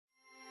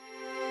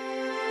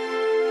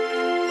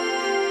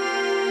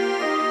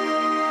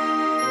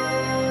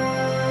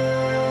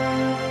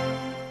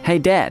Hey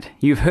Dad,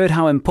 you've heard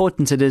how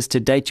important it is to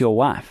date your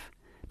wife.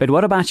 But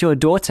what about your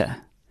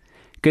daughter?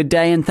 Good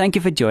day and thank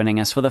you for joining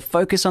us for the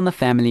Focus on the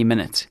Family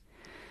Minute.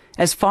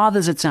 As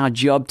fathers, it's our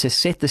job to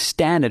set the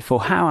standard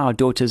for how our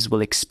daughters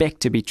will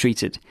expect to be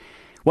treated.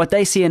 What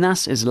they see in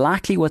us is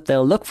likely what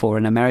they'll look for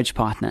in a marriage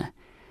partner.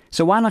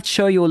 So why not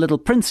show your little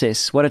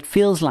princess what it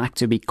feels like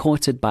to be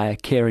courted by a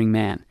caring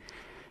man?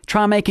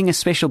 Try making a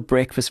special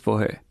breakfast for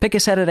her. Pick a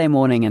Saturday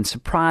morning and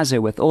surprise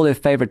her with all her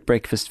favorite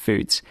breakfast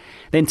foods.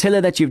 Then tell her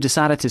that you've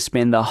decided to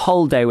spend the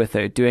whole day with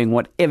her doing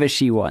whatever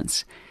she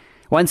wants.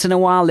 Once in a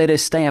while, let her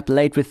stay up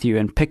late with you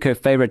and pick her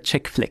favorite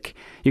chick flick.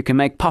 You can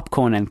make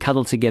popcorn and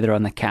cuddle together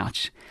on the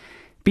couch.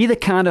 Be the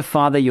kind of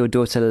father your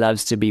daughter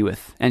loves to be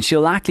with, and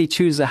she'll likely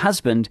choose a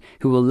husband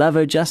who will love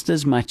her just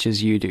as much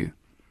as you do.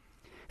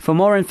 For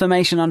more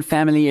information on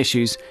family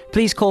issues,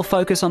 please call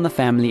Focus on the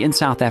Family in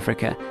South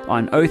Africa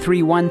on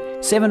 031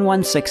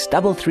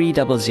 716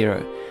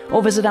 3300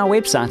 or visit our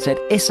website at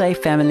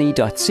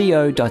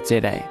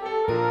safamily.co.za.